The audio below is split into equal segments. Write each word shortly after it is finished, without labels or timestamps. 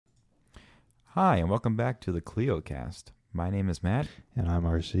Hi, and welcome back to the CleoCast. My name is Matt, And I'm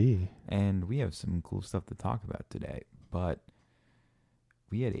RC. and we have some cool stuff to talk about today. But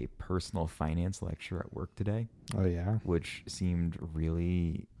we had a personal finance lecture at work today, Oh, yeah. which seemed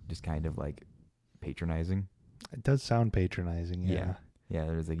really just kind of like patronizing. It does sound patronizing, yeah. Yeah,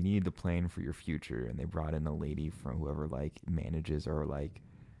 there's like, you need to plan for your future. And they brought in a lady from whoever like manages or like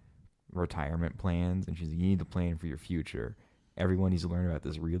retirement plans. And she's like, you need to plan for your future. Everyone needs to learn about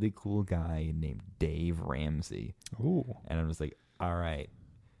this really cool guy named Dave Ramsey. Ooh. And I'm just like, all right,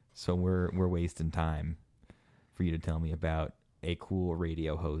 so we're wasting time for you to tell me about a cool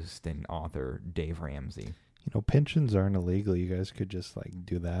radio host and author, Dave Ramsey. You know, pensions aren't illegal. You guys could just,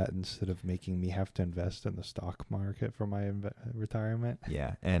 do that instead of making me have to invest in the stock market for my retirement.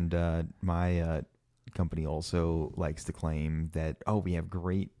 Yeah, and my company also likes to claim that, we have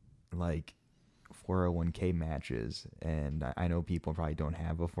great, 401k matches, and I know people probably don't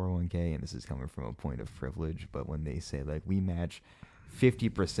have a 401k, and this is coming from a point of privilege, but when they say, we match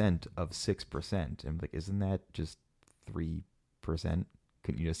 50% of 6%, I'm like, isn't that just 3%? Couldn't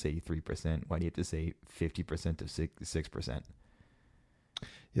you just say 3%? Why do you have to say 50% of 6%?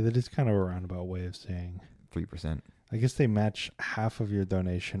 Yeah, that is kind of a roundabout way of saying 3%. I guess they match half of your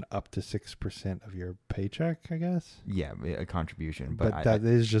donation up to 6% of your paycheck, I guess. Yeah, a contribution, But that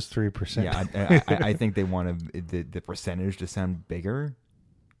is just 3%. Yeah, I think they want the percentage to sound bigger.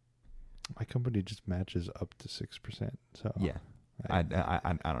 My company just matches up to 6%. So Yeah, I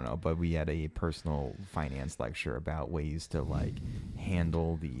don't know, but we had a personal finance lecture about ways to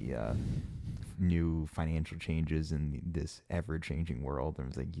handle the new financial changes in this ever-changing world. And it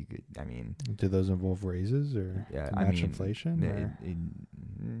was like, do those involve raises or to match inflation?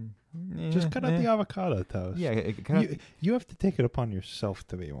 Just cut out the avocado toast. Yeah, you have to take it upon yourself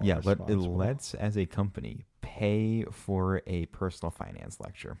to be more responsible. Let's, as a company, pay for a personal finance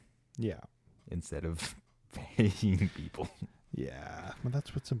lecture. Yeah. Instead of paying people. Yeah, but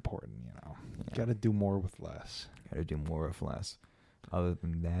that's what's important, Yeah. Got to do more with less. Other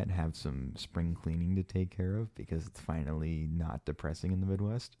than that, have some spring cleaning to take care of because it's finally not depressing in the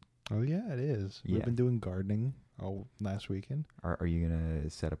Midwest. Oh, yeah, it is. Yeah. We've been doing gardening all last weekend. Are you going to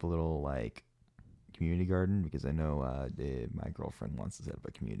set up a little, community garden? Because I know my girlfriend wants to set up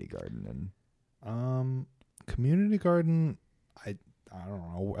a community garden. Community garden, I don't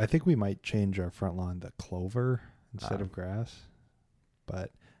know. I think we might change our front lawn to clover instead of grass.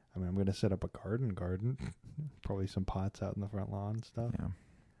 But, I'm going to set up a garden. Probably some pots out in the front lawn and stuff. Yeah.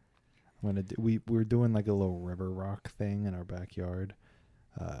 I'm going to we're doing a little river rock thing in our backyard.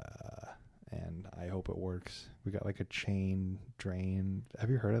 And I hope it works. We got a chain drain. Have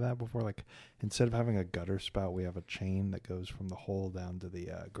you heard of that before? Instead of having a gutter spout, we have a chain that goes from the hole down to the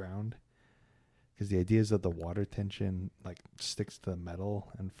ground. Because the idea is that the water tension sticks to the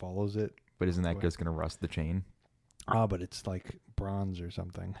metal and follows it. But isn't that just going to rust the chain? But it's bronze or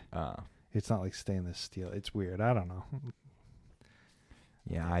something. It's not stainless steel. It's weird. I don't know.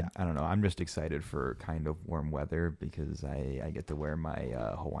 Yeah, I don't know. I'm just excited for kind of warm weather because I get to wear my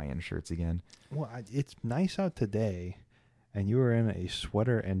Hawaiian shirts again. Well, it's nice out today, and you were in a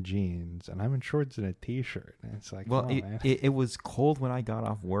sweater and jeans, and I'm in shorts and a T-shirt. And it's well, come on, man. It was cold when I got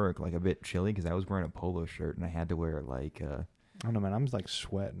off work, a bit chilly because I was wearing a polo shirt and I had to wear I don't know, man. I'm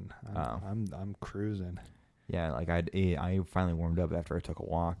sweating. I'm cruising. Yeah, I finally warmed up after I took a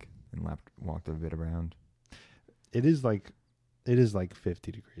walk and walked a bit around. It is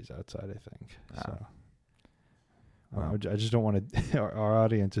 50 degrees outside, I think. So Wow. I just don't want to. Our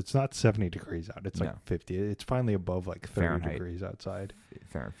audience, it's not 70 degrees out. It's 50. It's finally above 30 Fahrenheit. degrees outside.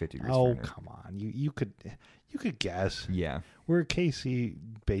 50 degrees. Oh, Fahrenheit. come on. You could guess. Yeah. We're a KC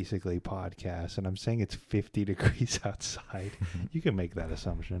basically podcast, and I'm saying it's 50 degrees outside. You can make that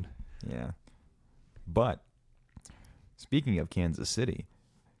assumption. Yeah. But speaking of Kansas City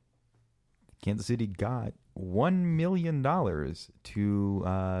got $1 million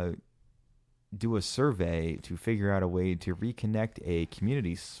to do a survey to figure out a way to reconnect a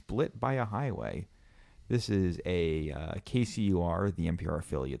community split by a highway. This is a KCUR, the NPR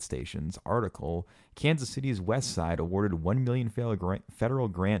affiliate station's article. Kansas City's west side awarded $1 million federal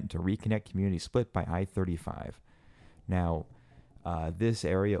grant to reconnect community split by I-35. Now, this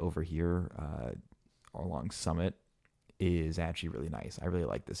area over here along Summit is actually really nice. I really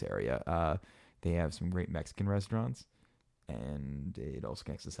like this area. They have some great Mexican restaurants, and it also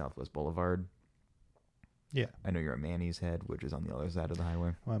connects to Southwest Boulevard. Yeah. I know you're at Manny's Head, which is on the other side of the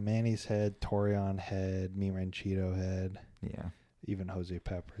highway. Well, Manny's Head, Torion Head, Mi Ranchito Head. Yeah. Even Jose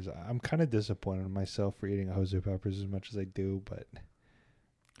Peppers. I'm kind of disappointed in myself for eating Jose Peppers as much as I do, but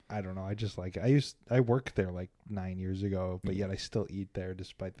I don't know. I just like I worked there like 9 years ago, but yet I still eat there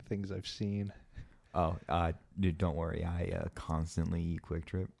despite the things I've seen. Oh, dude, don't worry. I constantly eat Quick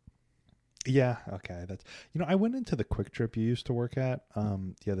Trip. Yeah, okay. That's I went into the Quick Trip you used to work at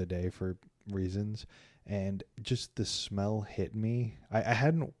the other day for reasons, and just the smell hit me. I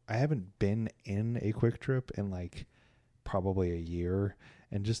haven't been in a Quick Trip in like probably a year,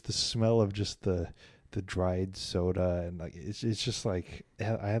 and just the smell of just the dried soda and like it's just like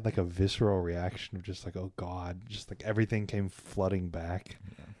I had like a visceral reaction of just like, oh god, just like everything came flooding back.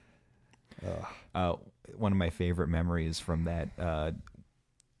 One of my favorite memories from that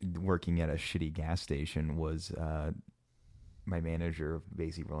working at a shitty gas station was my manager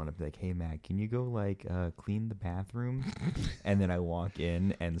basically rolling up like, hey Matt, can you go like clean the bathroom? And then I walk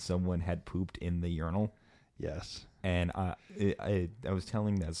in and someone had pooped in the urinal. Yes. And I was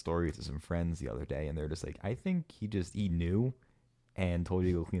telling that story to some friends the other day, and they're just like, I think he knew and told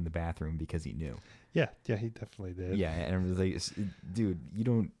you to go clean the bathroom because he knew. Yeah, he definitely did. Yeah, and I was like, dude,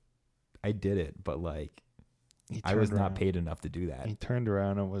 I did it, but like, I was not paid enough to do that. He turned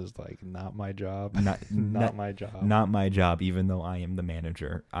around and was like, not my job. Not my job. Not my job, even though I am the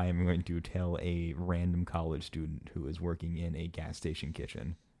manager. I am going to tell a random college student who is working in a gas station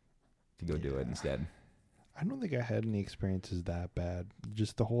kitchen to go do it instead. I don't think I had any experiences that bad.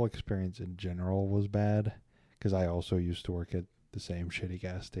 Just the whole experience in general was bad because I also used to work at the same shitty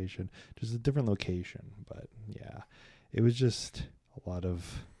gas station, just a different location. But yeah, it was just a lot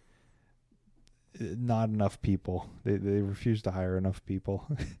of not enough people. They refused to hire enough people.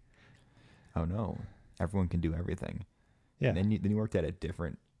 Oh no, everyone can do everything. Yeah. And then you worked at a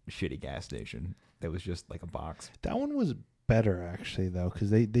different shitty gas station that was just like a box. That one was better actually though,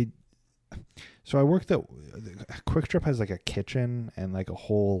 because they. So I worked at Quick Trip has like a kitchen and like a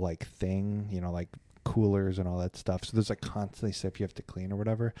whole like thing, like coolers and all that stuff. So there's like constantly stuff you have to clean or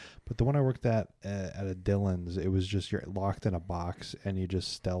whatever. But the one I worked at a Dillon's, it was just you're locked in a box and you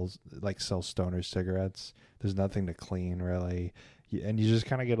just sell stoner cigarettes. There's nothing to clean really. And you just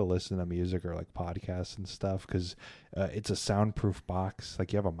kind of get to listen to music or like podcasts and stuff because it's a soundproof box.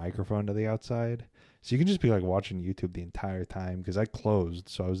 Like you have a microphone to the outside. So you can just be like watching YouTube the entire time because I closed.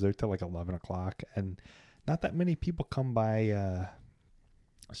 So I was there till like 11 o'clock and not that many people come by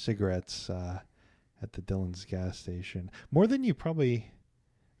cigarettes at the Dillon's gas station. More than you probably,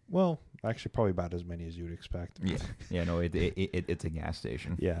 well, actually probably about as many as you would expect. Yeah. Yeah, no, it's a gas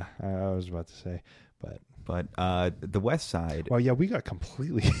station. Yeah, I was about to say. But the West Side. Well, yeah, we got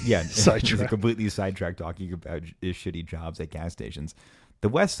completely completely sidetracked talking about shitty jobs at gas stations. The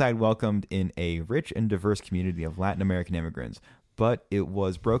West Side welcomed in a rich and diverse community of Latin American immigrants, but it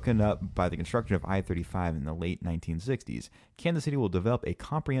was broken up by the construction of I-35 in the late 1960s. Kansas City will develop a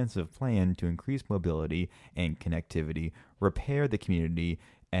comprehensive plan to increase mobility and connectivity, repair the community,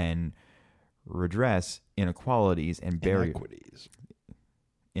 and redress inequalities and barriers.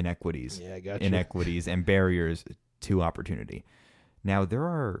 Inequities. Yeah, I got you. Inequities and barriers to opportunity. Now, there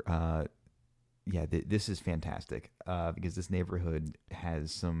are... this is fantastic because this neighborhood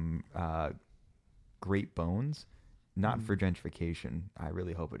has some great bones, not for gentrification. I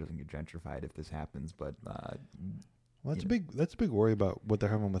really hope it doesn't get gentrified if this happens, but that's a big worry about what they're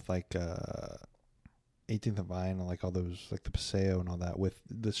having with like 18th and Vine and like all those like the Paseo and all that with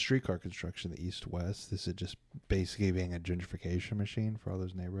the streetcar construction, the east-west. This is just basically being a gentrification machine for all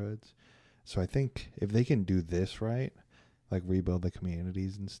those neighborhoods. So I think if they can do this right, like rebuild the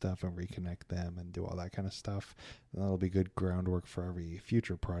communities and stuff and reconnect them and do all that kind of stuff, that'll be good groundwork for every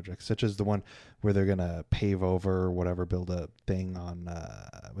future project, such as the one where they're going to pave over or whatever, build a thing on,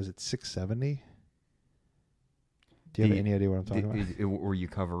 was it 670? Do you have any idea what I'm talking about? Where you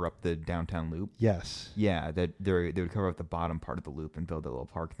cover up the downtown loop? Yes. Yeah, they would cover up the bottom part of the loop and build a little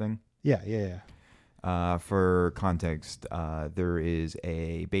park thing. Yeah. For context, there is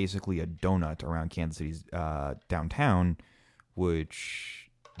basically a donut around Kansas City's downtown, which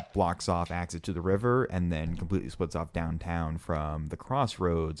blocks off access to the river and then completely splits off downtown from the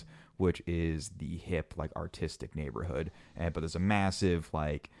Crossroads, which is the hip, like artistic neighborhood. But there's a massive,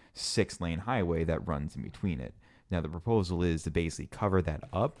 like 6-lane highway that runs in between it. Now the proposal is to basically cover that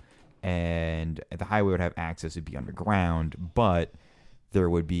up, and the highway would have access to be underground, but there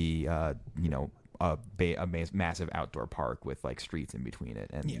would be, a massive outdoor park with like streets in between it,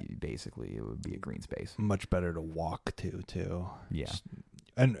 and basically it would be a green space. Much better to walk to too. Yeah.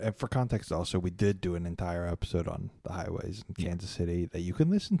 And for context also, we did do an entire episode on the highways in Kansas City that you can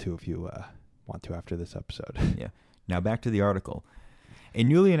listen to if you want to after this episode. Yeah. Now back to the article. A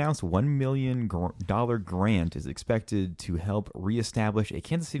newly announced $1 million grant is expected to help reestablish a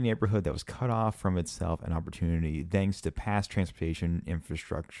Kansas City neighborhood that was cut off from itself an opportunity thanks to past transportation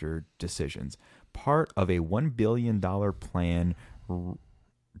infrastructure decisions. Part of a $1 billion plan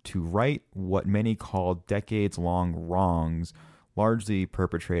to right what many call decades-long wrongs largely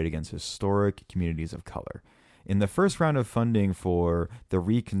perpetrated against historic communities of color. In the first round of funding for the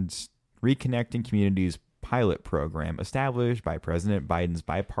Reconnecting Communities pilot program established by President Biden's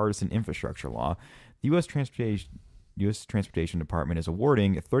bipartisan infrastructure law, the U.S. Transportation Department is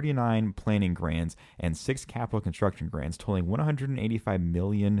awarding 39 planning grants and 6 capital construction grants totaling $185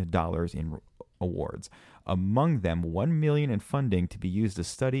 million in awards. Among them, $1 million in funding to be used to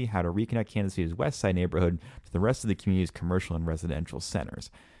study how to reconnect Kansas City's West Side neighborhood to the rest of the community's commercial and residential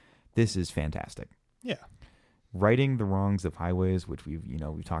centers. This is fantastic. Yeah. Righting the wrongs of highways, which we've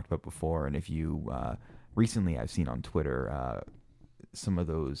talked about before, and if you recently I've seen on Twitter some of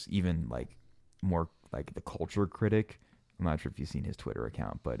those, even like more like the culture critic. I'm not sure if you've seen his Twitter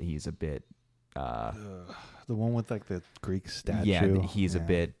account, but he's a bit the one with like the Greek statue. Yeah, he's a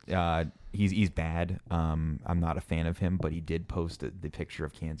bit he's bad. I'm not a fan of him, but he did post the picture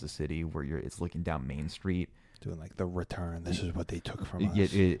of Kansas City where it's looking down Main Street. Doing like the return. This is what they took from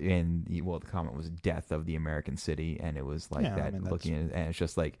us. The comment was "Death of the American City," and it was like that. I mean, looking at it, and it's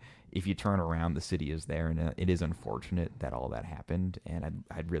just like if you turn around, the city is there, and it is unfortunate that all that happened. And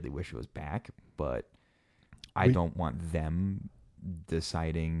I'd really wish it was back, but I don't want them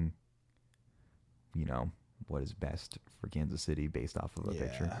deciding, what is best for Kansas City based off of a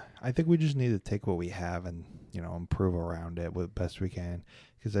picture. I think we just need to take what we have and improve around it with best we can,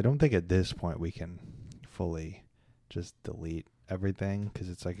 because I don't think at this point we can fully just delete everything because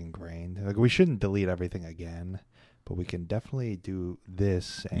it's like ingrained. Like we shouldn't delete everything again, but we can definitely do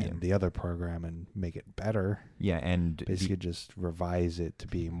this and the other program and make it better. Yeah, and basically just revise it to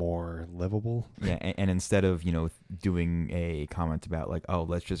be more livable. Yeah, and instead of doing a comment about like, oh,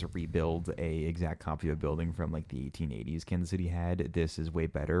 let's just rebuild a exact copy of a building from like the 1880s Kansas City had, this is way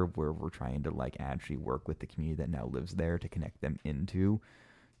better. Where we're trying to like actually work with the community that now lives there to connect them into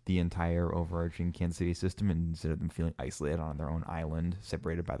the entire overarching Kansas City system, instead of them feeling isolated on their own island,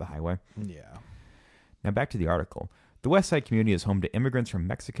 separated by the highway. Yeah. Now back to the article. The West Side community is home to immigrants from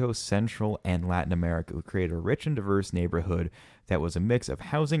Mexico, Central, and Latin America who created a rich and diverse neighborhood that was a mix of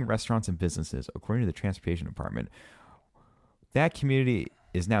housing, restaurants, and businesses, according to the Transportation Department. That community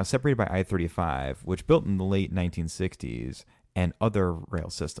is now separated by I-35, which built in the late 1960s, and other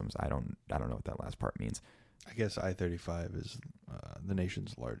rail systems. I don't know what that last part means. I guess I-35 is the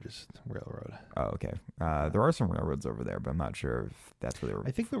nation's largest railroad. Oh, okay. There are some railroads over there, but I'm not sure if that's where they were.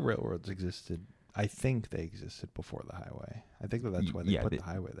 I think the railroads existed. I think they existed before the highway. I think that's why they put the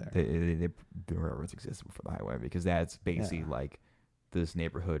highway there. The railroads existed before the highway because that's basically like this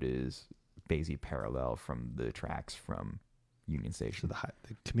neighborhood is basically parallel from the tracks from Union Station. So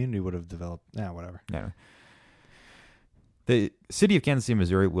the community would have developed. Whatever. No. The city of Kansas City,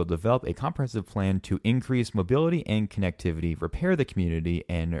 Missouri will develop a comprehensive plan to increase mobility and connectivity, repair the community,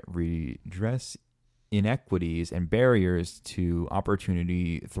 and redress inequities and barriers to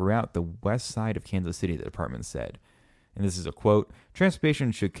opportunity throughout the west side of Kansas City, the department said. And this is a quote,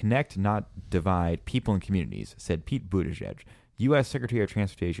 "Transportation should connect, not divide people and communities," said Pete Buttigieg, U.S. Secretary of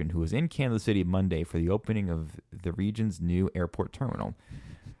Transportation, who was in Kansas City Monday for the opening of the region's new airport terminal.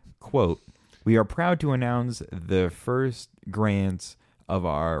 Quote, "We are proud to announce the first grants of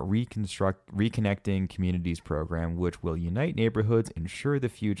our Reconnecting Communities program, which will unite neighborhoods, ensure the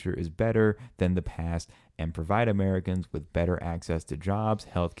future is better than the past, and provide Americans with better access to jobs,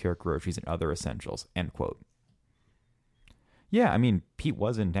 healthcare, groceries, and other essentials." End quote. Yeah, I mean, Pete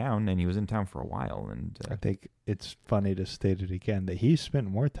was in town, and he was in town for a while. And I think it's funny to state it again that he spent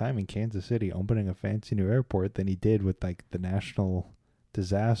more time in Kansas City opening a fancy new airport than he did with like the national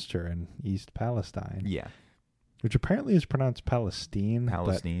disaster in East Palestine. Yeah. Which apparently is pronounced Palestine.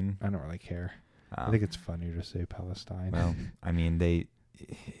 Palestine. I don't really care. I think it's funnier to say Palestine. Well, I mean,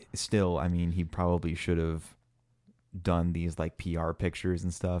 he probably should have done these like PR pictures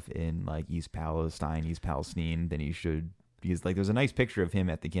and stuff in like East Palestine than he should, because like there's a nice picture of him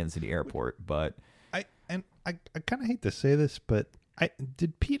at the Kansas City airport, but I kind of hate to say this, but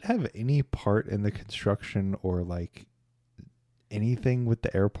did Pete have any part in the construction or like anything with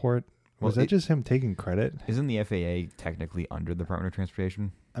the airport? Was that just him taking credit? Isn't the FAA technically under the Department of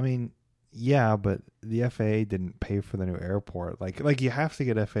Transportation? I mean, yeah, but the FAA didn't pay for the new airport. Like you have to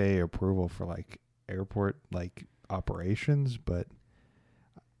get FAA approval for like airport like operations, but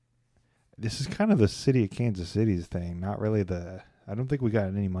this is kind of the city of Kansas City's thing, not really I don't think we got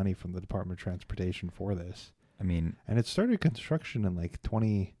any money from the Department of Transportation for this. I mean, And it started construction in like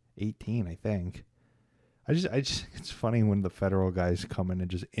 2018, I think. It's funny when the federal guys come in and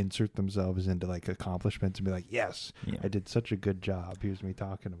just insert themselves into like accomplishments and be like, yes, yeah. I did such a good job. Here's me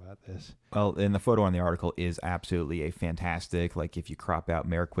talking about this. Well, and the photo on the article is absolutely a fantastic. Like, if you crop out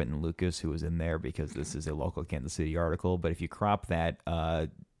Mayor Quentin Lucas, who was in there because this is a local Kansas City article, but if you crop that,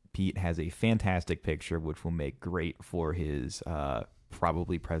 Pete has a fantastic picture, which will make great for his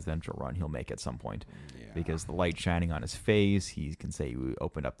probably presidential run he'll make at some point. Yeah. Because the light shining on his face, he can say we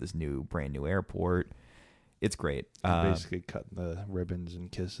opened up this brand new airport. It's great. Basically cutting the ribbons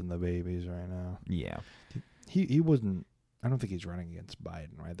and kissing the babies right now. Yeah. He wasn't. I don't think he's running against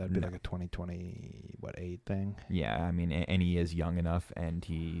Biden, right? That'd be No. like a 2028 thing. Yeah, I mean, and he is young enough, and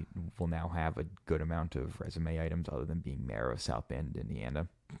he will now have a good amount of resume items other than being mayor of South Bend, Indiana.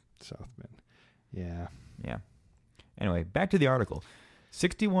 South Bend. Yeah. Yeah. Anyway, back to the article.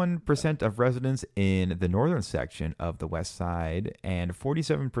 61% of residents in the northern section of the west side and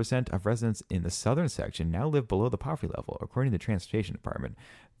 47% of residents in the southern section now live below the poverty level, according to the Transportation Department.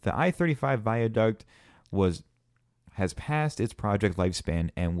 The I-35 viaduct has passed its project lifespan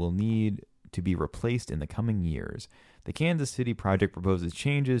and will need to be replaced in the coming years. The Kansas City project proposes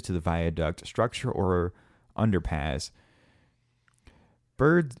changes to the viaduct structure or underpass,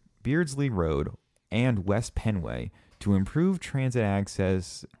 Beardsley Road, and West Penway to improve transit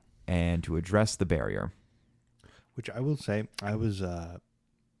access and to address the barrier. Which I will say, I was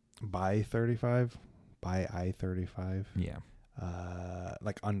by I-35. Yeah.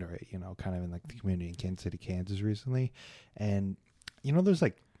 Like under it, kind of in like the community in Kansas City, Kansas recently. And, there's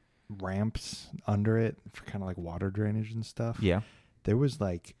like ramps under it for kind of like water drainage and stuff. Yeah. There was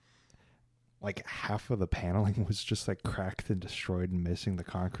like half of the paneling was just like cracked and destroyed and missing the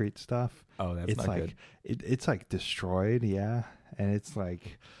concrete stuff. Oh, that's It's not like good. it's like destroyed, yeah. And it's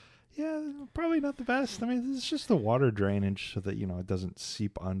like, yeah, probably not the best. I mean, it's just the water drainage so that, it doesn't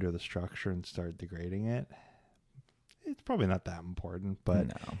seep under the structure and start degrading it. It's probably not that important, but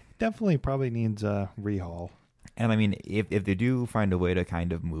No. definitely probably needs a rehaul. And I mean, if they do find a way to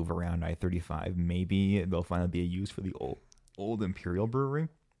kind of move around I-35, maybe there'll finally be a use for the old Imperial Brewery,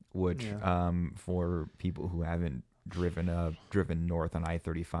 which for people who haven't driven north on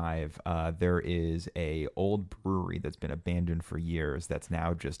I-35, there is a old brewery that's been abandoned for years that's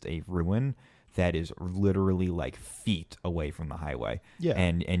now just a ruin that is literally like feet away from the highway. Yeah.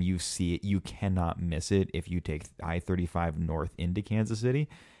 And you see it, you cannot miss it if you take I-35 north into Kansas City.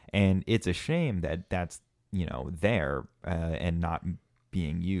 And it's a shame that that's, there and not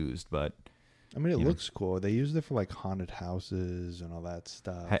being used, but I mean, it looks cool. They used it for like haunted houses and all that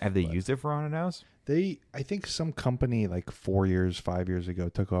stuff. have they used it for haunted house? I think some company like 5 years ago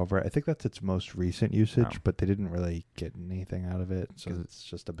took over. I think that's its most recent usage, but they didn't really get anything out of it. So it's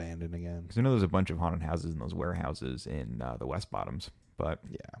just abandoned again. Because I know there's a bunch of haunted houses in those warehouses in the West Bottoms. But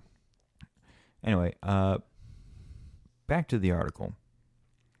yeah. Anyway, back to the article.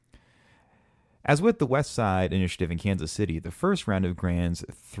 As with the West Side Initiative in Kansas City, the first round of grants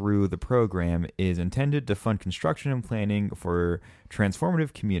through the program is intended to fund construction and planning for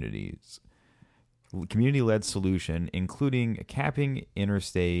transformative community-led solution, including capping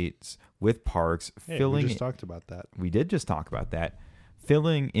interstates with parks, We just talked about that. We did just talk about that.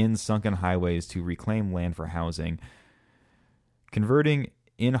 Filling in sunken highways to reclaim land for housing, converting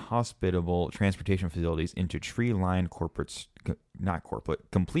inhospitable transportation facilities into tree-lined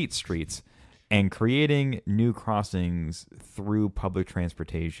complete streets, and creating new crossings through public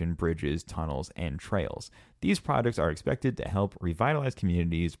transportation, bridges, tunnels, and trails. These projects are expected to help revitalize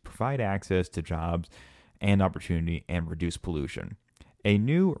communities, provide access to jobs and opportunity, and reduce pollution. A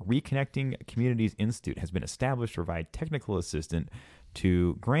new Reconnecting Communities Institute has been established to provide technical assistance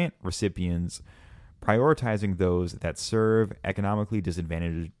to grant recipients, prioritizing those that serve economically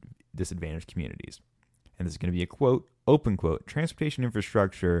disadvantaged communities. And this is going to be a quote, open quote, transportation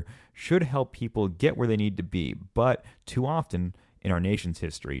infrastructure should help people get where they need to be, but too often in our nation's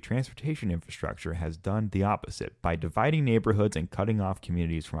history, transportation infrastructure has done the opposite by dividing neighborhoods and cutting off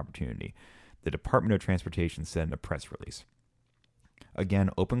communities from opportunity, the Department of Transportation said in a press release. Again,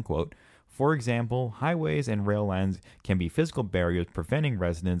 open quote, for example, highways and rail lines can be physical barriers preventing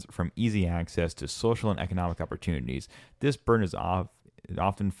residents from easy access to social and economic opportunities. This burden is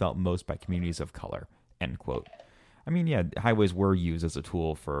often felt most by communities of color. End quote. I mean, yeah, highways were used as a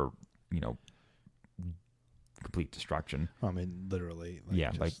tool for, complete destruction. I mean, literally.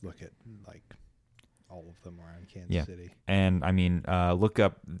 Look at all of them around Kansas City. And I mean, look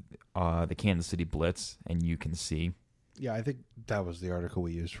up the Kansas City Blitz, and you can see. Yeah, I think that was the article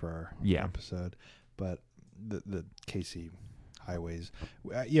we used for our episode. But the Casey highways.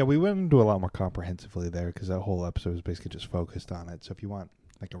 Yeah, we went into a lot more comprehensively there because that whole episode was basically just focused on it. So if you want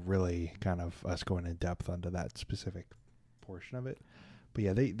like a really kind of us going in depth onto that specific portion of it. But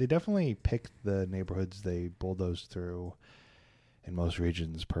yeah, they definitely picked the neighborhoods they bulldozed through in most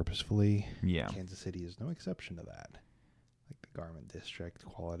regions purposefully. Yeah. Kansas City is no exception to that. Like the Garment District,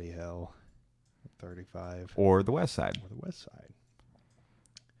 Quality Hill, 35. Or the West Side. Or the West Side.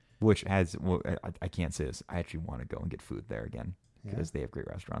 Which has, well, I can't say this. I actually want to go and get food there again because they have great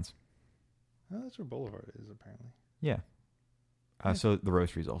restaurants. Oh, that's where Boulevard is, apparently. Yeah. So the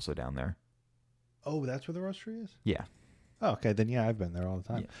roastery is also down there. Oh, that's where the roastery is? Yeah. Oh, okay. Then, yeah, I've been there all the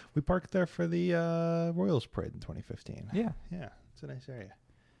time. Yeah. We parked there for the Royals Parade in 2015. Yeah. Yeah, it's a nice area.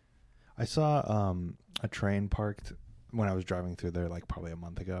 I saw a train parked when I was driving through there like probably a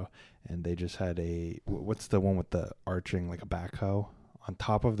month ago, and they just had what's the one with the arching, like a backhoe? On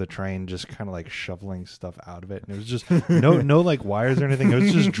top of the train, just kind of like shoveling stuff out of it. And it was just no like wires or anything. It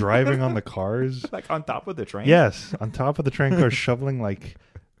was just driving on the cars. Like on top of the train? Yes, on top of the train cars, shoveling like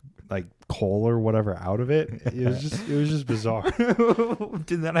coal or whatever out of it. It was just bizarre.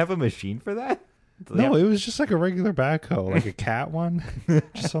 Did that have a machine for that? No, it was just like a regular backhoe, like a cat one,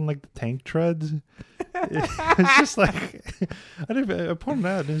 just on like the tank treads. It's just like I pointed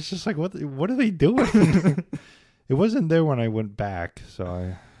out, and it's just like what are they doing? It wasn't there when I went back, so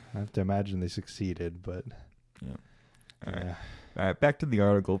I have to imagine they succeeded. But yeah. Yeah. All right, back to the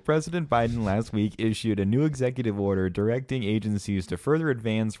article. President Biden last week issued a new executive order directing agencies to further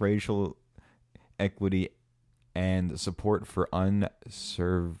advance racial equity and support for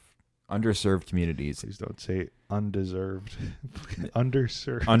underserved communities. Please don't say undeserved.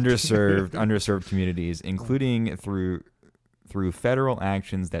 Underserved. Underserved communities, including through federal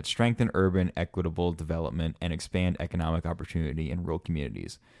actions that strengthen urban equitable development and expand economic opportunity in rural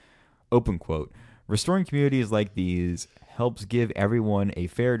communities. Open quote. Restoring communities like these helps give everyone a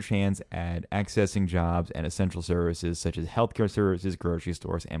fair chance at accessing jobs and essential services such as healthcare services, grocery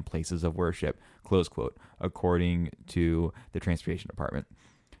stores, and places of worship, close quote, according to the Transportation Department.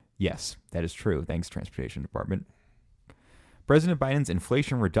 Yes, that is true. Thanks, Transportation Department. President Biden's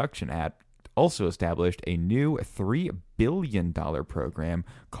Inflation Reduction Act also established a new $3 billion program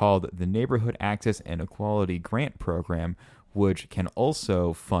called the Neighborhood Access and Equality Grant Program, which can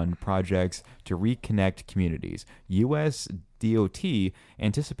also fund projects to reconnect communities. U.S. DOT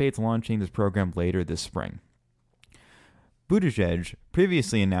anticipates launching this program later this spring. Buttigieg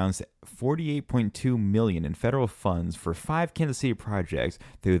previously announced $48.2 million in federal funds for 5 Kansas City projects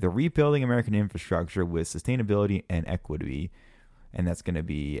through the Rebuilding American Infrastructure with Sustainability and Equity, and that's going to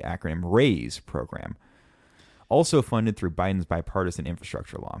be acronym RAISE program, also funded through Biden's bipartisan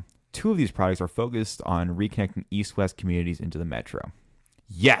infrastructure law. 2 of these projects are focused on reconnecting East-West communities into the metro.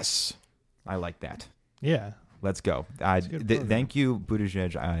 Yes! I like that. Yeah. Let's go. Thank you,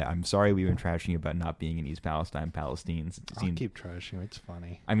 Buttigieg. I'm sorry we've been trashing you about not being in East Palestine, Palestinians. I'll keep trashing you. It's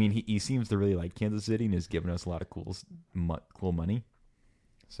funny. I mean, he seems to really like Kansas City and has given us a lot of cool money.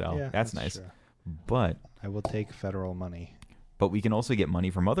 So Yeah, that's nice. true. But I will take federal money. But we can also get money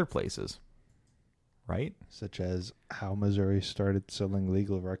from other places, right? Such as how Missouri started selling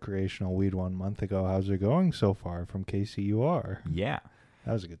legal recreational weed 1 month ago. How's it going so far from KCUR? Yeah.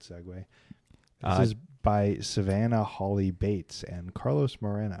 That was a good segue. This is by Savannah Holly Bates and Carlos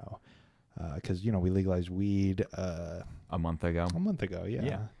Moreno. Because, we legalized weed a month ago. A month ago, yeah.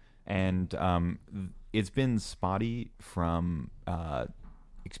 Yeah. And it's been spotty from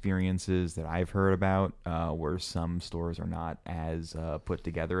experiences that I've heard about where some stores are not as put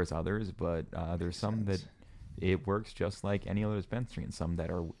together as others, but there's some that it works just like any other dispensary, and some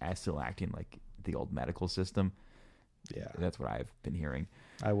that are still acting like the old medical system. Yeah. That's what I've been hearing.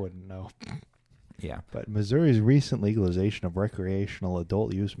 I wouldn't know. Yeah. But Missouri's recent legalization of recreational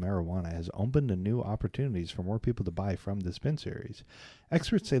adult use marijuana has opened new opportunities for more people to buy from dispensaries.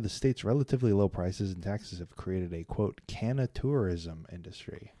 Experts say the state's relatively low prices and taxes have created a, quote, canna-tourism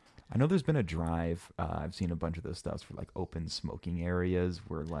industry. I know there's been a drive. I've seen a bunch of those stuff for like open smoking areas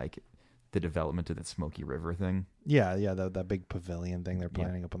where like the development of the Smoky River thing. Yeah, that big pavilion thing they're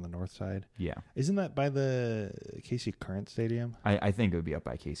planning up on the north side. Yeah. Isn't that by the Casey Current Stadium? I think it would be up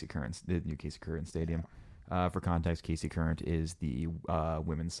by Casey Current, the new Casey Current Stadium. For context, Casey Current is the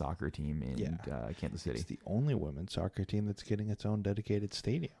women's soccer team in Kansas City. It's the only women's soccer team that's getting its own dedicated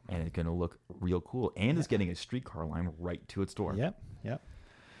stadium. And it's going to look real cool. And it's getting a streetcar line right to its door. Yep.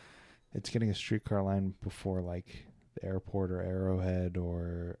 It's getting a streetcar line before, like, the airport or Arrowhead,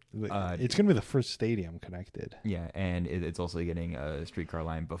 or it's going to be the first stadium connected. Yeah, and it's also getting a streetcar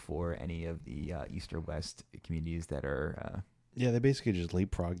line before any of the east or west communities that are... they basically just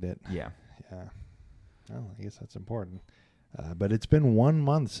leapfrogged it. Yeah. Well, I guess that's important. But it's been 1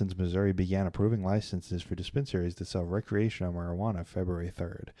 month since Missouri began approving licenses for dispensaries to sell recreational marijuana February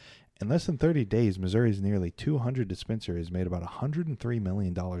 3rd. In less than 30 days, Missouri's nearly 200 dispensaries made about $103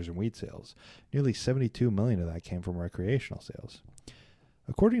 million in weed sales. Nearly $72 million of that came from recreational sales.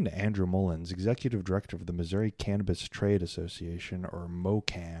 According to Andrew Mullins, executive director of the Missouri Cannabis Trade Association, or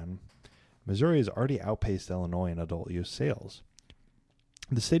MOCAN, Missouri has already outpaced Illinois in adult use sales.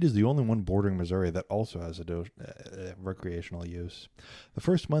 The state is the only one bordering Missouri that also has recreational use. The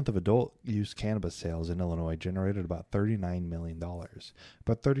first month of adult use cannabis sales in Illinois generated about $39 million,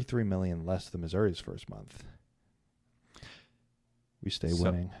 about $33 million less than Missouri's first month. We stay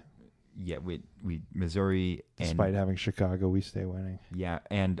winning. Yeah, we Missouri, despite having Chicago, we stay winning. Yeah,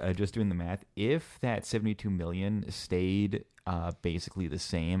 and just doing the math, if that 72 million stayed basically the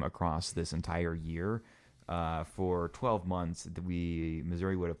same across this entire year, for 12 months,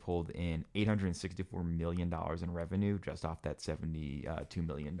 Missouri would have pulled in $864 million in revenue just off that $72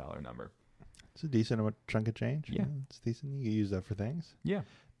 million number. It's a decent chunk of change. Yeah. It's decent. You can use that for things. Yeah.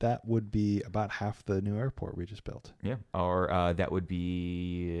 That would be about half the new airport we just built. Yeah. Or that would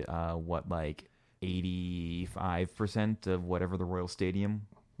be, 85% of whatever the Royal Stadium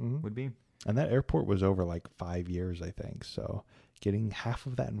would be. And that airport was over 5 years, I think. So getting half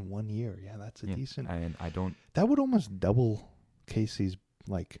of that in 1 year, that's a decent. And that would almost double Casey's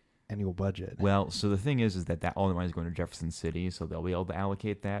annual budget. Well, so the thing is that all the money is going to Jefferson City, so they'll be able to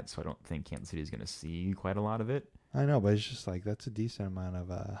allocate that. So I don't think Kansas City is going to see quite a lot of it. I know, but it's just that's a decent amount of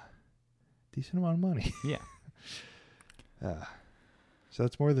money. Yeah. So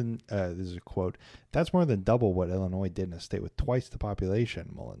that's more than, this is a quote, that's more than double what Illinois did in a state with twice the population,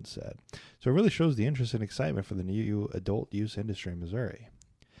 Mullins said. So it really shows the interest and excitement for the new adult use industry in Missouri.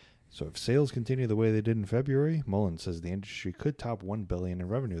 So if sales continue the way they did in February, Mullins says the industry could top $1 billion in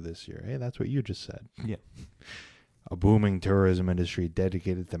revenue this year. Hey, that's what you just said. Yeah. A booming tourism industry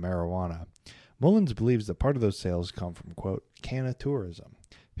dedicated to marijuana. Mullins believes that part of those sales come from, quote, canna tourism.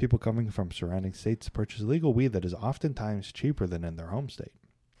 People coming from surrounding states to purchase legal weed that is oftentimes cheaper than in their home state.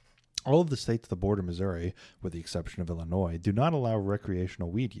 All of the states that border Missouri, with the exception of Illinois, do not allow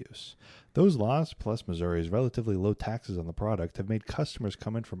recreational weed use. Those laws, plus Missouri's relatively low taxes on the product, have made customers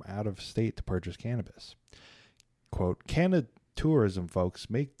come in from out of state to purchase cannabis. Quote, canna tourism folks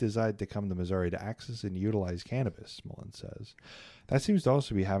may decide to come to Missouri to access and utilize cannabis, Mullins says. That seems to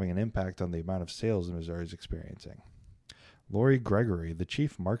also be having an impact on the amount of sales Missouri is experiencing. Lori Gregory, the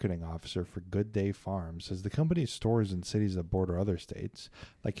chief marketing officer for Good Day Farms, says the company's stores in cities that border other states,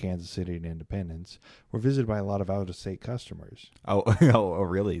 like Kansas City and Independence, were visited by a lot of out-of-state customers. Oh,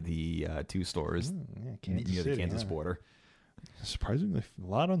 really? The two stores near the Kansas border. Surprisingly, a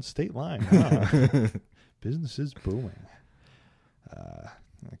lot on state line. Huh? Business is booming.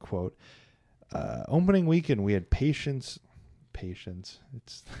 Quote, opening weekend, we had patience.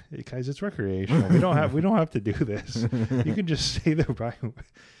 It's recreational. We don't have to do this. You can just say the right.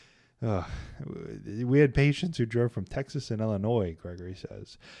 We had patients who drove from Texas and Illinois, Gregory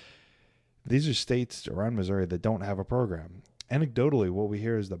says. These are states around Missouri that don't have a program. Anecdotally, what we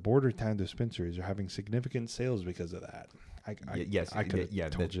hear is that border town dispensaries are having significant sales because of that. I could have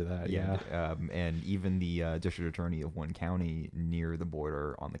told you that. Yeah. And even the district attorney of one county near the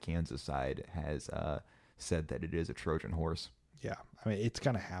border on the Kansas side has said that it is a Trojan horse. Yeah, I mean, it's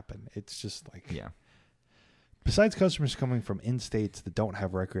going to happen. It's just yeah. Besides customers coming from in-states that don't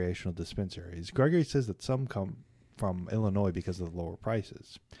have recreational dispensaries, Gregory says that some come from Illinois because of the lower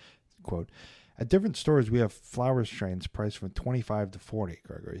prices. Quote, at different stores, we have flower strains priced from $25 to $40,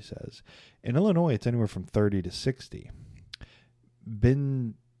 Gregory says. In Illinois, it's anywhere from $30 to $60.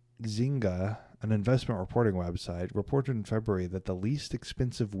 Benzinga, an investment reporting website, reported in February that the least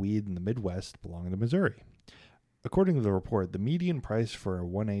expensive weed in the Midwest belonged to Missouri. According to the report, the median price for a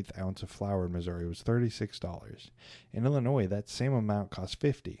 1/8 ounce of flower in Missouri was $36. In Illinois, that same amount cost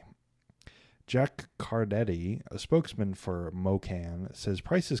 $50. Jack Cardetti, a spokesman for MOCAN, says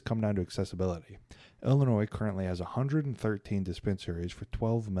prices come down to accessibility. Illinois currently has 113 dispensaries for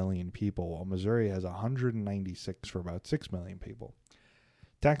 12 million people, while Missouri has 196 for about 6 million people.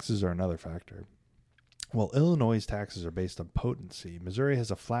 Taxes are another factor. While Illinois' taxes are based on potency, Missouri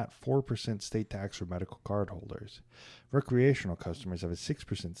has a flat 4% state tax for medical card holders. Recreational customers have a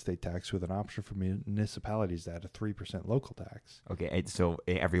 6% state tax with an option for municipalities to add a 3% local tax. Okay, so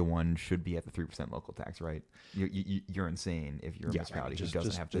everyone should be at the 3% local tax, right? You're insane if you're a municipality who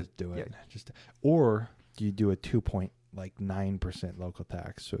doesn't have to just do it. Yeah. Or you do a 2.9% local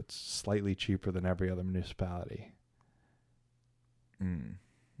tax, so it's slightly cheaper than every other municipality.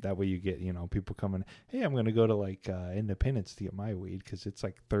 That way you get, people coming, hey, I'm going to go to Independence to get my weed because it's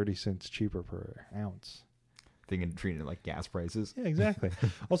 30 cents cheaper per ounce. thing and treating it like gas prices. Yeah, exactly.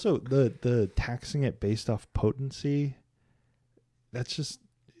 Also, the taxing it based off potency, that's just,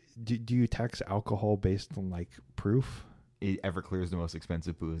 do you tax alcohol based on like proof? Everclear is the most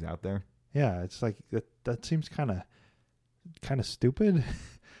expensive booze out there. Yeah, it's like that seems kind of stupid.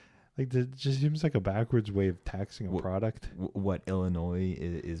 Like it just seems like a backwards way of taxing a product. What Illinois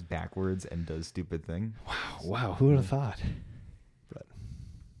is backwards and does stupid thing. Wow, who would have thought? But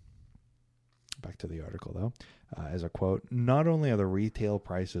back to the article, though. As a quote, not only are the retail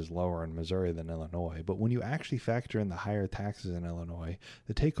prices lower in Missouri than Illinois, but when you actually factor in the higher taxes in Illinois,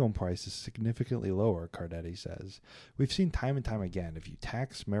 the take-home price is significantly lower, Cardetti says. We've seen time and time again, if you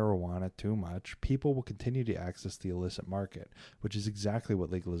tax marijuana too much, people will continue to access the illicit market, which is exactly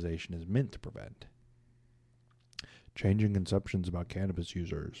what legalization is meant to prevent. Changing conceptions about cannabis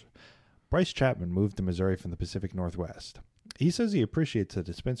users. Bryce Chapman moved to Missouri from the Pacific Northwest. He says he appreciates that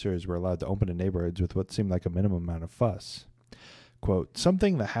dispensaries were allowed to open in neighborhoods with what seemed like a minimum amount of fuss. Quote,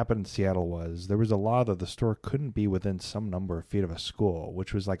 something that happened in Seattle was there was a law that the store couldn't be within some number of feet of a school,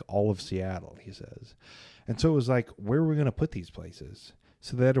 which was like all of Seattle, he says. And so it was like, where are we going to put these places?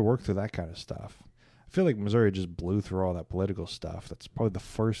 So they had to work through that kind of stuff. I feel like Missouri just blew through all that political stuff. That's probably the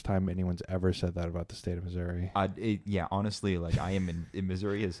first time anyone's ever said that about the state of Missouri. Yeah, honestly, like I am in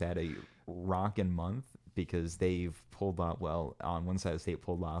Missouri has had a rockin' month because they've pulled off, well, on one side of the state,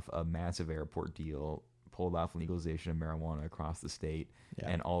 pulled off a massive airport deal, pulled off legalization of marijuana across the state,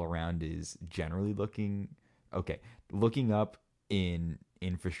 and all around is generally looking up in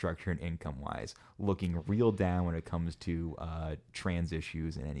infrastructure and income-wise, looking real down when it comes to trans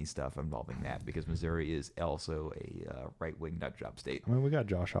issues and any stuff involving that, because Missouri is also a right-wing nut job state. I mean, we got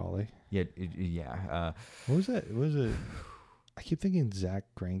Josh Hawley. Yeah. What was it? I keep thinking Zach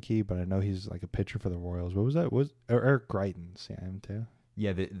Greinke, but I know he's like a pitcher for the Royals. What was that? Eric Greitens? Yeah, him too.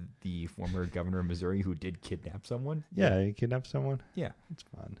 Yeah, the former governor of Missouri who did kidnap someone. Yeah, he kidnapped someone. Yeah, it's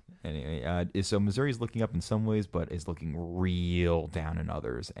fun. Anyway, so Missouri's looking up in some ways, but is looking real down in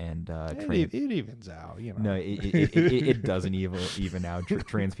others. And it evens out, you know. No, it doesn't even out.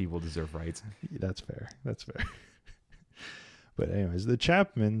 Trans people deserve rights. That's fair. But anyways, the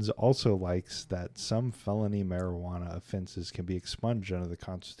Chapmans also likes that some felony marijuana offenses can be expunged under the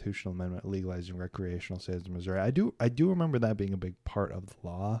constitutional amendment legalizing recreational sales in Missouri. I do remember that being a big part of the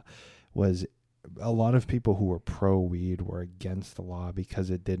law. Was a lot of people who were pro weed were against the law because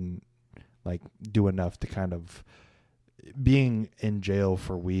it didn't like do enough to kind of being in jail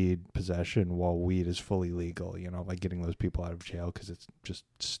for weed possession while weed is fully legal. You know, like getting those people out of jail because it's just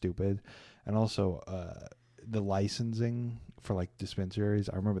stupid, and also the licensing for like dispensaries,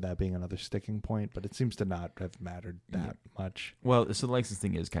 I remember that being another sticking point, but it seems to not have mattered that much. Well, so the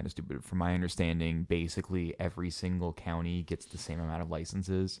licensing is kind of stupid. From my understanding, basically every single county gets the same amount of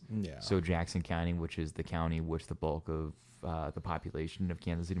licenses. Yeah. So Jackson County, which is the county which the bulk of the population of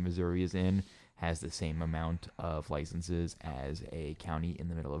Kansas City, Missouri is in, has the same amount of licenses as a county in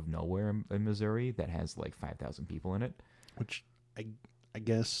the middle of nowhere in Missouri that has like 5,000 people in it. Which I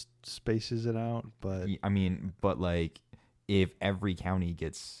guess spaces it out, but I mean, but like if every county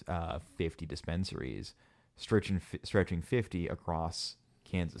gets 50 dispensaries, stretching 50 across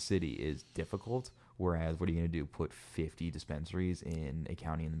Kansas City is difficult. Whereas, what are you going to do? Put 50 dispensaries in a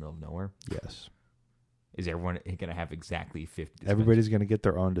county in the middle of nowhere? Yes. Is everyone going to have exactly 50 Everybody's going to get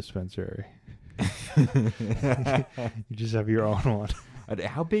their own dispensary. You just have your own one.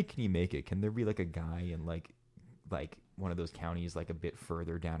 How big can you make it? Can there be like a guy in like one of those counties like a bit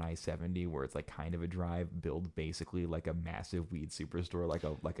further down I-70 where it's like kind of a drive, build basically like a massive weed superstore,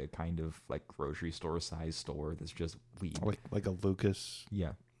 like a kind of like grocery store size store that's just weed, like a Lucas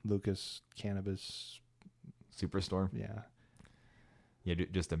cannabis superstore? Yeah,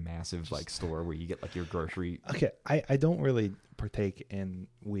 just a massive like store where you get like your grocery. Okay, I don't really partake in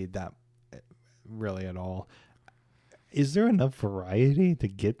weed that really at all. Is there enough variety to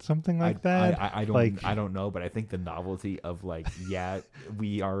get something like that? I don't know, but I think the novelty of like,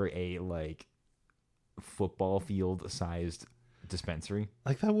 we are a like football field sized dispensary.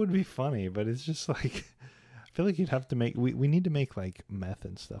 Like that would be funny, but it's just like I feel like you'd have to make we need to make like meth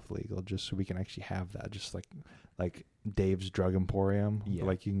and stuff legal just so we can actually have that. Just like Dave's Drug Emporium. Yeah.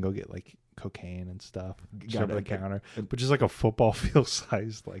 Like you can go get like cocaine and stuff Got over it. the counter, but just like a football field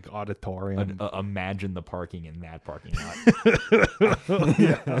sized like auditorium. Imagine the parking in that parking lot.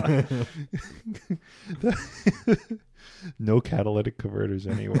 No catalytic converters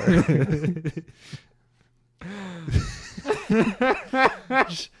anywhere.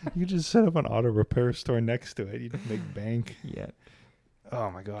 You just set up an auto repair store next to it. You'd make bank. Yeah.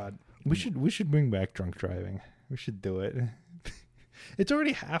 Oh my god. We should bring back drunk driving. We should do it. It's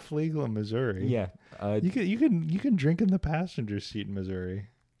already half legal in Missouri. Yeah. You can drink in the passenger seat in Missouri.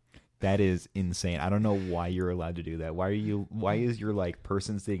 That is insane. I don't know why you're allowed to do that. Why is your like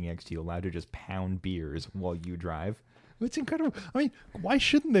person sitting next to you allowed to just pound beers while you drive? It's incredible. I mean, why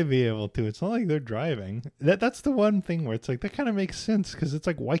shouldn't they be able to? It's not like they're driving. That's the one thing where it's like that kind of makes sense, because it's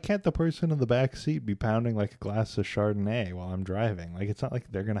like, why can't the person in the back seat be pounding like a glass of Chardonnay while I'm driving? Like, it's not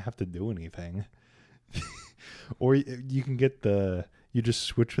like they're gonna have to do anything. Or you can get you just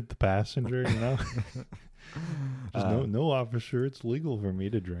switch with the passenger, you know. No, officer, it's legal for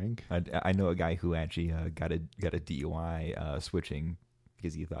me to drink. I know a guy who actually got a DUI switching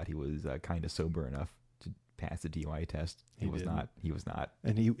because he thought he was kind of sober enough to pass the DUI test. He was not.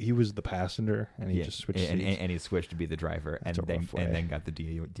 And he was the passenger, and he just switched and he switched to be the driver, and then got the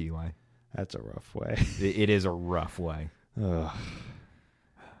DUI. That's a rough way. It is a rough way.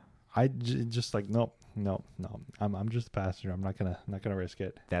 Just like nope. I'm just a passenger. I'm not gonna risk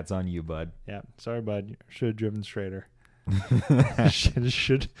it. That's on you, bud. Yeah, sorry, bud. Should have driven straighter.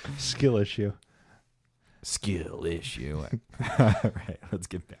 should skill issue. Skill issue. All right, let's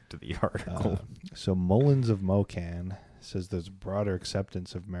get back to the article. So Mullins of Makin says there's broader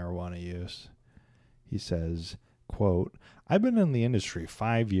acceptance of marijuana use. He says, quote, "I've been in the industry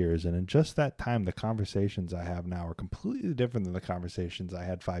 5 years, and in just that time, the conversations I have now are completely different than the conversations I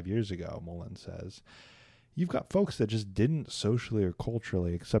had 5 years ago," Mullins says. "You've got folks that just didn't socially or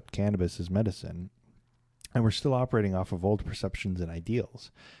culturally accept cannabis as medicine, and we're still operating off of old perceptions and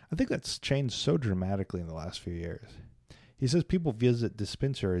ideals. I think that's changed so dramatically in the last few years." He says people visit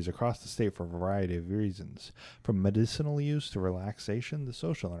dispensaries across the state for a variety of reasons, from medicinal use to relaxation to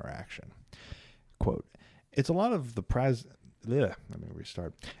social interaction. Quote, It's a lot of that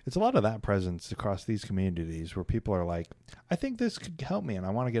presence across these communities where people are like, I think this could help me and I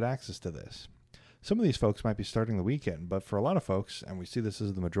want to get access to this. Some of these folks might be starting the weekend, but for a lot of folks, and we see this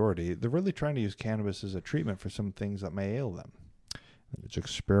as the majority, they're really trying to use cannabis as a treatment for some things that may ail them. It's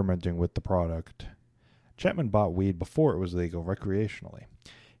experimenting with the product. Chapman bought weed before it was legal recreationally.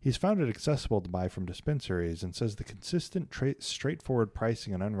 He's found it accessible to buy from dispensaries and says the consistent, straightforward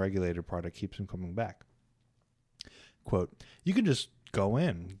pricing and unregulated product keeps him coming back. Quote, "You can just go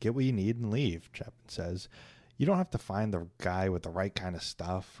in, get what you need, and leave," Chapman says. "You don't have to find the guy with the right kind of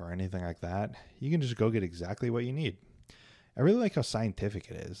stuff or anything like that. You can just go get exactly what you need." I really like how scientific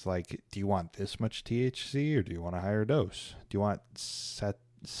it is. Like, do you want this much THC or do you want a higher dose? Do you want sativa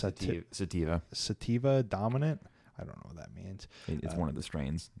dominant? I don't know what that means. It's one of the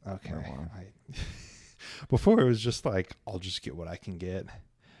strains. Okay. Before it was just like, I'll just get what I can get.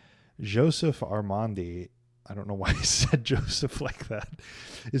 Joseph Armandi, I don't know why he said Joseph like that,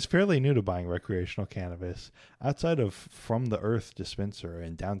 is fairly new to buying recreational cannabis. Outside of From the Earth dispensary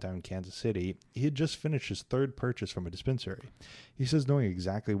in downtown Kansas City, he had just finished his third purchase from a dispensary. He says knowing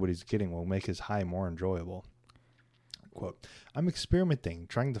exactly what he's getting will make his high more enjoyable. Quote, "I'm experimenting,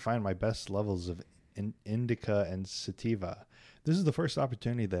 trying to find my best levels of indica and sativa. This is the first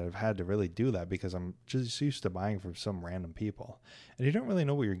opportunity that I've had to really do that because I'm just used to buying from some random people. And you don't really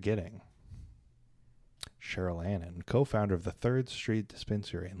know what you're getting." Cheryl Annan, co-founder of the 3rd Street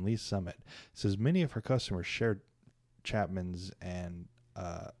Dispensary in Lee Summit, says many of her customers shared Chapman's and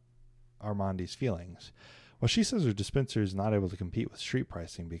Armandi's feelings. While she says her dispensary is not able to compete with street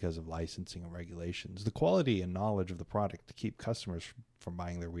pricing because of licensing and regulations, the quality and knowledge of the product to keep customers from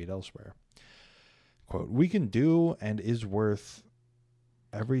buying their weed elsewhere. Quote, "We can do and is worth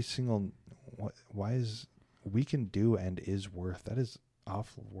every single... Why is... We can do and is worth... That is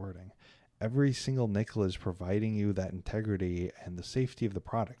awful wording. Every single nickel is providing you that integrity and the safety of the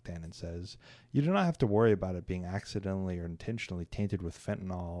product," Annan says. "You do not have to worry about it being accidentally or intentionally tainted with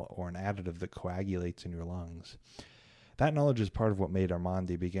fentanyl or an additive that coagulates in your lungs. That knowledge is part of what made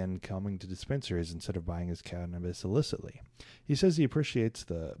Armandi begin coming to dispensaries instead of buying his cannabis illicitly." He says he appreciates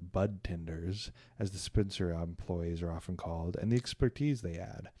the bud tenders, as dispensary employees are often called, and the expertise they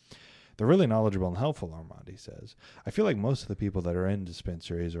add. "They're really knowledgeable and helpful," Armandi says. "I feel like most of the people that are in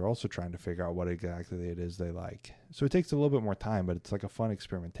dispensaries are also trying to figure out what exactly it is they like. So it takes a little bit more time, but it's like a fun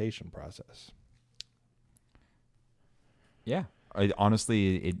experimentation process." Yeah.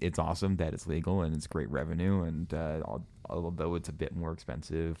 Honestly, it's awesome that it's legal and it's great revenue. And although it's a bit more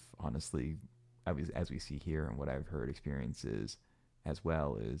expensive, honestly, as we see here and what I've heard experiences as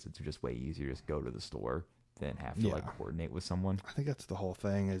well, is it's just way easier to just go to the store than have to like coordinate with someone. I think that's the whole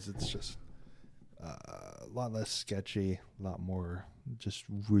thing, is it's just a lot less sketchy, a lot more just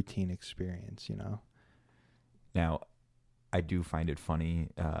routine experience, you know? Now, I do find it funny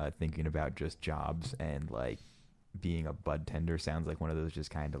thinking about just jobs, and like being a bud tender sounds like one of those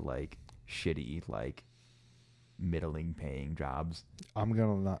just kind of like shitty like middling paying jobs. I'm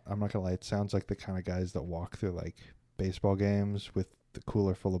not gonna lie. It sounds like the kind of guys that walk through like baseball games with the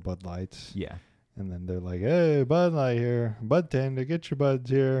cooler full of Bud Lights. Yeah. And then they're like, "Hey, Bud Light here, Bud Tender, get your buds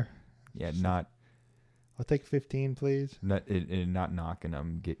here." Yeah, So, not I'll take 15, please. not knocking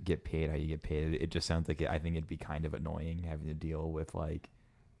them. Get paid how you get paid. It just sounds like I think it'd be kind of annoying having to deal with like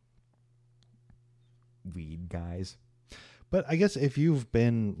weed guys. But I guess if you've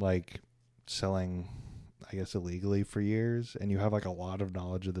been like selling, I guess illegally for years, and you have like a lot of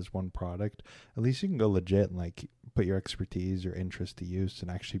knowledge of this one product, at least you can go legit and like put your expertise or interest to use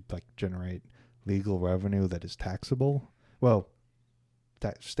and actually like generate legal revenue that is taxable. Well,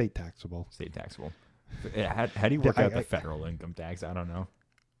 state taxable. State taxable. How do you work out the federal income tax? I don't know.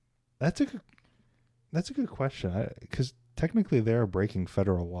 That's a good question. Because technically they're breaking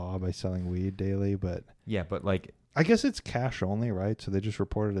federal law by selling weed daily, but Yeah, but like I guess it's cash only, right? So they just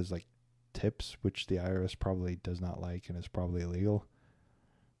report it as like tips, which the IRS probably does not like and is probably illegal.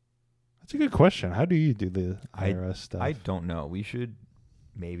 That's a good question. How do you do the IRS stuff? I don't know. We should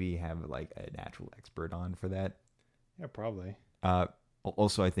maybe have like an actual expert on for that. Yeah, probably.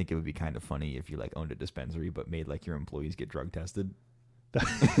 Also, I think it would be kind of funny if you like owned a dispensary but made like your employees get drug tested.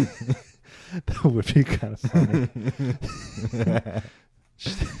 That would be kind of funny.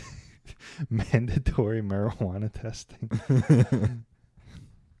 Mandatory marijuana testing.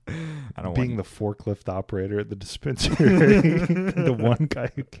 I don't Being want the forklift operator at the dispensary, the one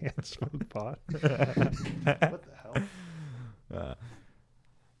guy who can't smoke pot. What the hell?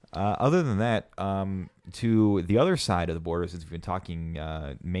 Other than that, to the other side of the border, since we've been talking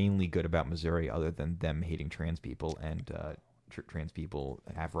mainly good about Missouri, other than them hating trans people and trans people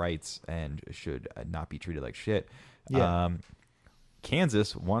have rights and should not be treated like shit. Yeah.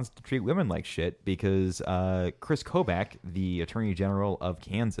 Kansas wants to treat women like shit because Chris Kobach, the Attorney General of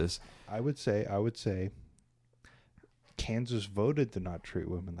Kansas, I would say Kansas voted to not treat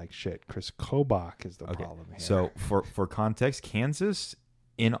women like shit. Chris Kobach is the problem here. So for context, Kansas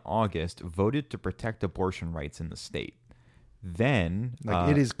in August voted to protect abortion rights in the state. Then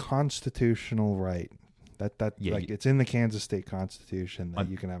it is constitutional right. It's in the Kansas state constitution that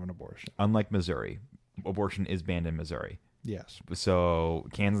you can have an abortion. Unlike Missouri, abortion is banned in Missouri. Yes. So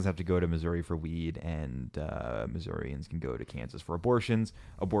Kansans have to go to Missouri for weed, and Missourians can go to Kansas for abortions.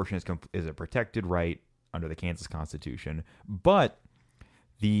 Abortion is a protected right under the Kansas Constitution. But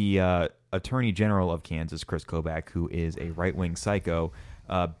the Attorney General of Kansas, Chris Kobach, who is a right-wing psycho,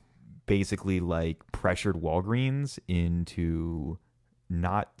 basically like pressured Walgreens into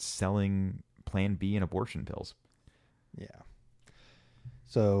not selling Plan B and abortion pills. Yeah.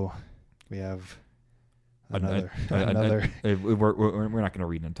 So we have another. We're not going to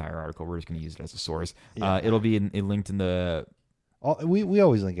read an entire article. We're just going to use it as a source. Yeah. It'll be linked in the. We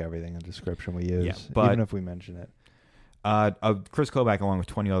always link everything in the description we use, even if we mention it. Chris Kobach, along with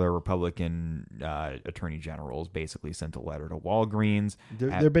 20 other Republican attorney generals, basically sent a letter to Walgreens.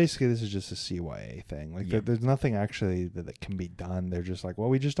 They're basically, this is just a CYA thing. Like there's nothing actually that can be done. They're just like, well,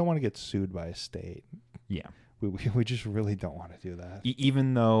 we just don't want to get sued by a state. Yeah, we just really don't want to do that.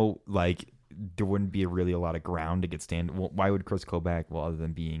 Even though like there wouldn't be really a lot of ground to get Well, why would Chris Kobach, well, other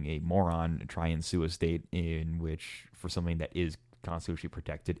than being a moron, try and sue a state in which for something that is constitutionally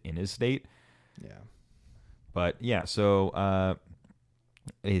protected in his state? Yeah. But yeah, so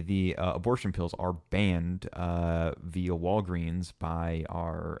the abortion pills are banned via Walgreens by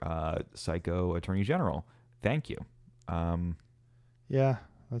our psycho attorney general. Thank you. Yeah,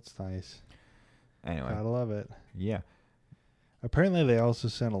 that's nice. Anyway, gotta love it. Yeah. Apparently, they also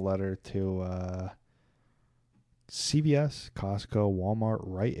sent a letter to CVS, Costco, Walmart,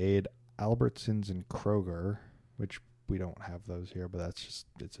 Rite Aid, Albertsons, and Kroger, which we don't have those here, but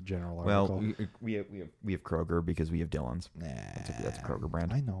it's a general article. Well, we have Kroger because we have Dillon's. Nah, that's a Kroger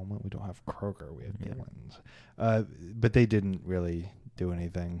brand. I know, but we don't have Kroger. We have Dillon's. But they didn't really do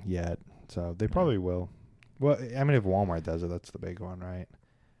anything yet, so they probably will. Well, I mean, if Walmart does it, that's the big one, right?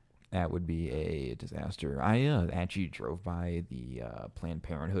 That would be a disaster. I actually drove by the Planned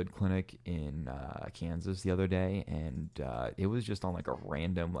Parenthood clinic in Kansas the other day, and it was just on like a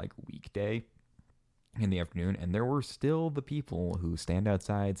random like weekday in the afternoon, and there were still the people who stand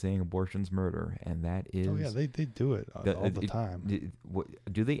outside saying abortion's murder, and that is... Oh, yeah, they do it all the time.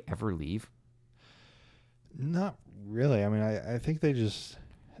 Do they ever leave? Not really. I mean, I think they just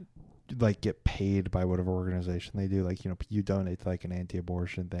like get paid by whatever organization they do. Like, you donate to like an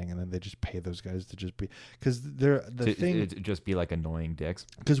anti-abortion thing, and then they just pay those guys to just be... Because they're... To just be like annoying dicks.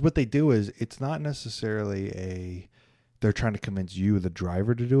 Because what they do is, it's not necessarily a they're trying to convince you, the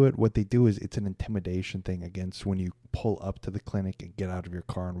driver, to do it. What they do is it's an intimidation thing against when you pull up to the clinic and get out of your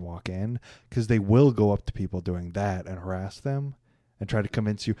car and walk in, because they will go up to people doing that and harass them and try to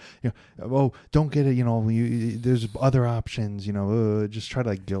convince you, oh, don't get it, there's other options, just try to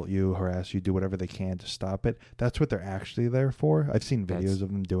like guilt you, harass you, do whatever they can to stop it. That's what they're actually there for. I've seen videos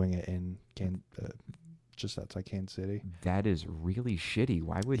of them doing it in just outside Kansas City. That is really shitty.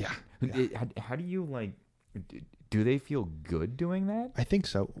 Why would? Yeah. How do you like? Do they feel good doing that? I think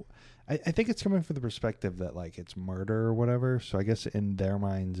so. I think it's coming from the perspective that like it's murder or whatever. So I guess in their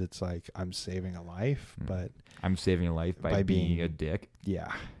minds it's like I'm saving a life, but I'm saving a life by being a dick.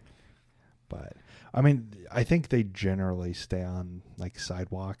 Yeah. But I mean, I think they generally stay on like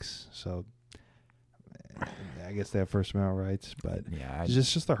sidewalks, so I guess they have First Amendment rights. But yeah,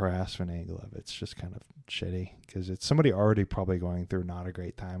 it's just the harassment angle of it's just kind of shitty because it's somebody already probably going through not a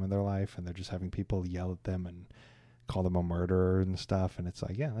great time in their life, and they're just having people yell at them and call them a murderer and stuff. And it's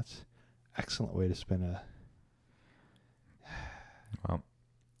like, yeah, that's an excellent way to spin a. Well,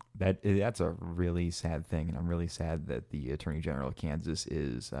 that's a really sad thing, and I'm really sad that the Attorney General of Kansas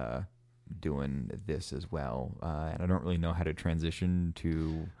is doing this as well. And I don't really know how to transition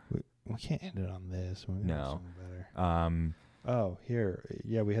to. We can't end it on this. No. Better. Oh, here,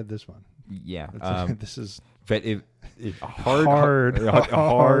 yeah, we had this one. Yeah, this is. But it hard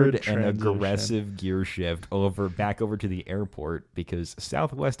and aggressive gear shift back over to the airport because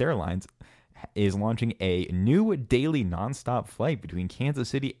Southwest Airlines is launching a new daily nonstop flight between Kansas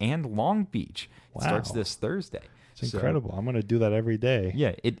City and Long Beach. Wow. It starts this Thursday. It's incredible. I'm going to do that every day.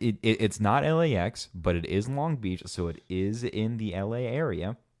 Yeah, it's not LAX, but it is Long Beach, so it is in the LA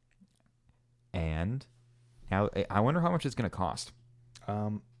area. And now I wonder how much it's going to cost.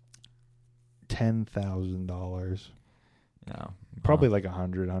 $10,000. No, probably like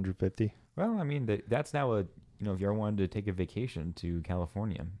 100, 150. Well, I mean that's now if you ever wanted to take a vacation to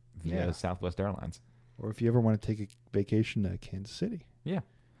California via Southwest Airlines, or if you ever want to take a vacation to Kansas City, use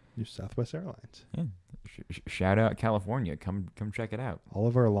Southwest Airlines. Yeah, shout out California, come check it out. All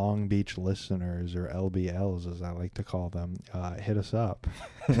of our Long Beach listeners, or LBLs as I like to call them, hit us up.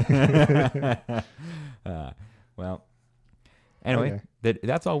 Well. Anyway,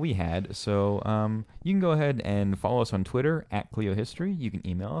 that's all we had. So you can go ahead and follow us on Twitter at Clio History. You can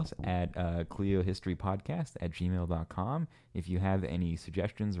email us at cliohistorypodcast@gmail.com. If you have any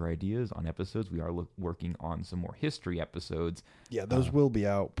suggestions or ideas on episodes, we are working on some more history episodes. Yeah, those will be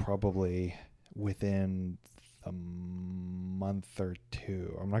out probably within a month or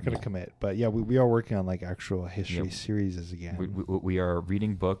two. I'm not going to commit, but yeah, we are working on like actual history series again. We are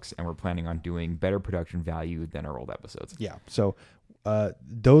reading books, and we're planning on doing better production value than our old episodes. Yeah, so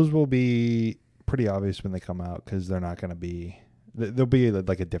those will be pretty obvious when they come out because they're not going to be. There'll be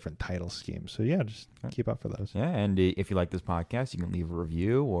like a different title scheme. So yeah, just keep up for those. Yeah, and if you like this podcast, you can leave a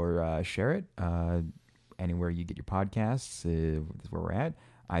review or share it anywhere you get your podcasts. That's where we're at.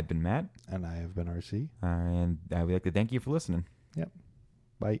 I've been Matt. And I have been RC. And we'd like to thank you for listening. Yep.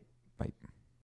 Bye. Bye.